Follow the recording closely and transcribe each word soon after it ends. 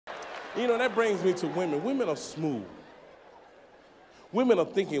You know, that brings me to women. Women are smooth. Women are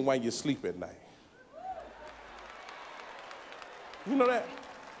thinking while you sleep at night. You know that?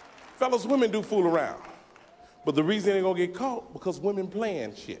 Fellas, women do fool around. But the reason they're gonna get caught, because women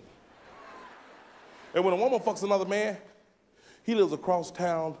plan shit. And when a woman fucks another man, he lives across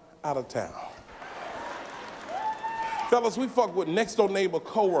town, out of town. Fellas, we fuck with next door neighbor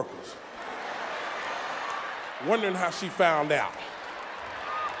co-workers, wondering how she found out.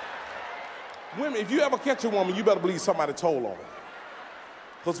 Women, if you ever catch a woman, you better believe somebody told on her.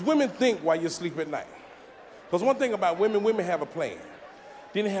 Because women think while you sleep at night. Because one thing about women, women have a plan.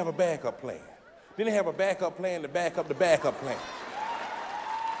 Then they have a backup plan. Then they have a backup plan to back up the backup plan.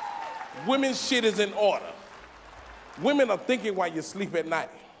 Women's shit is in order. Women are thinking while you sleep at night.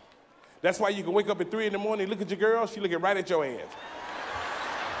 That's why you can wake up at 3 in the morning, look at your girl, she looking right at your ass.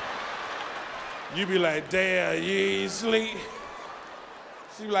 You be like, damn, you ain't sleep.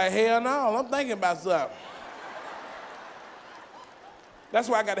 She be like, hell no, I'm thinking about something. That's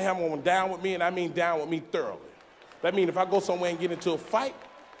why I gotta have one down with me, and I mean down with me thoroughly. That means if I go somewhere and get into a fight,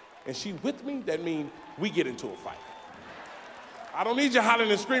 and she with me, that means we get into a fight. I don't need you hollering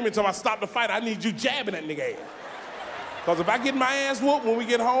and screaming until I stop the fight. I need you jabbing that nigga ass. Because if I get my ass whooped when we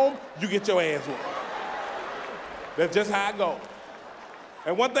get home, you get your ass whooped. That's just how I go.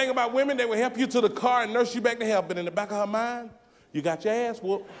 And one thing about women, they will help you to the car and nurse you back to health, but in the back of her mind, you got your ass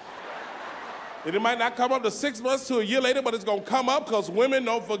whooped. And it might not come up to 6 months to a year later, but it's gonna come up because women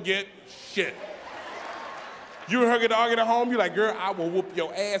don't forget shit. You and her get arguing at home, you're like, girl, I will whoop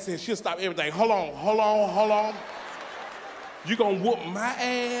your ass, and she'll stop everything. Hold on. You gonna whoop my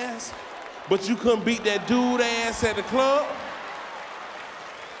ass, but you couldn't beat that dude ass at the club?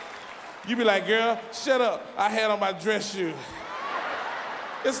 You be like, girl, shut up. I had on my dress shoes.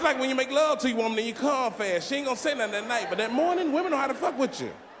 It's like when you make love to your woman and you come fast. She ain't gonna say nothing that night, but that morning, women know how to fuck with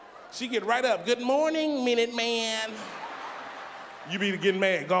you. She get right up. Good morning, Minute Man. You be getting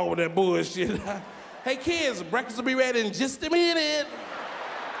mad, gone with that bullshit. Hey kids, breakfast will be ready in just a minute.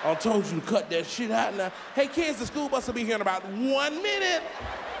 I told you to cut that shit out now. Hey kids, the school bus will be here in about 1 minute.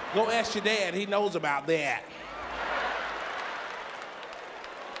 Go ask your dad, he knows about that.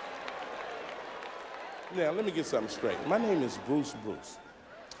 Now, let me get something straight. My name is Bruce.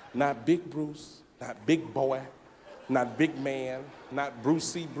 Not Big Bruce, not Big Boy, not Big Man, not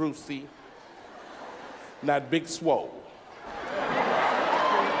Brucey, not Big Swole.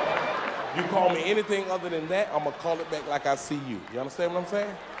 You call me anything other than that, I'm gonna call it back like I see you. You understand what I'm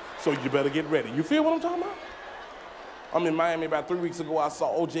saying? So you better get ready. You feel what I'm talking about? I'm in Miami about 3 weeks ago, I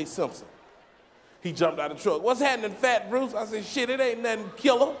saw O.J. Simpson. He jumped out of the truck. What's happening, Fat Bruce? I said, shit, it ain't nothing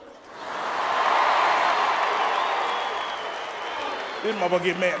killer. This motherfucker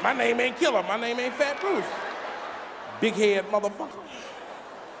get mad. My name ain't Killer, my name ain't Fat Bruce. Big head motherfucker.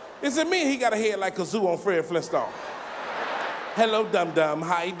 It's a me, he got a head like Kazoo on Fred Flintstone. Hello, dum-dum,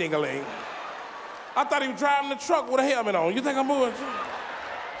 hi, ding-a-ling. I thought he was driving the truck with a helmet on. You think I'm bullshit?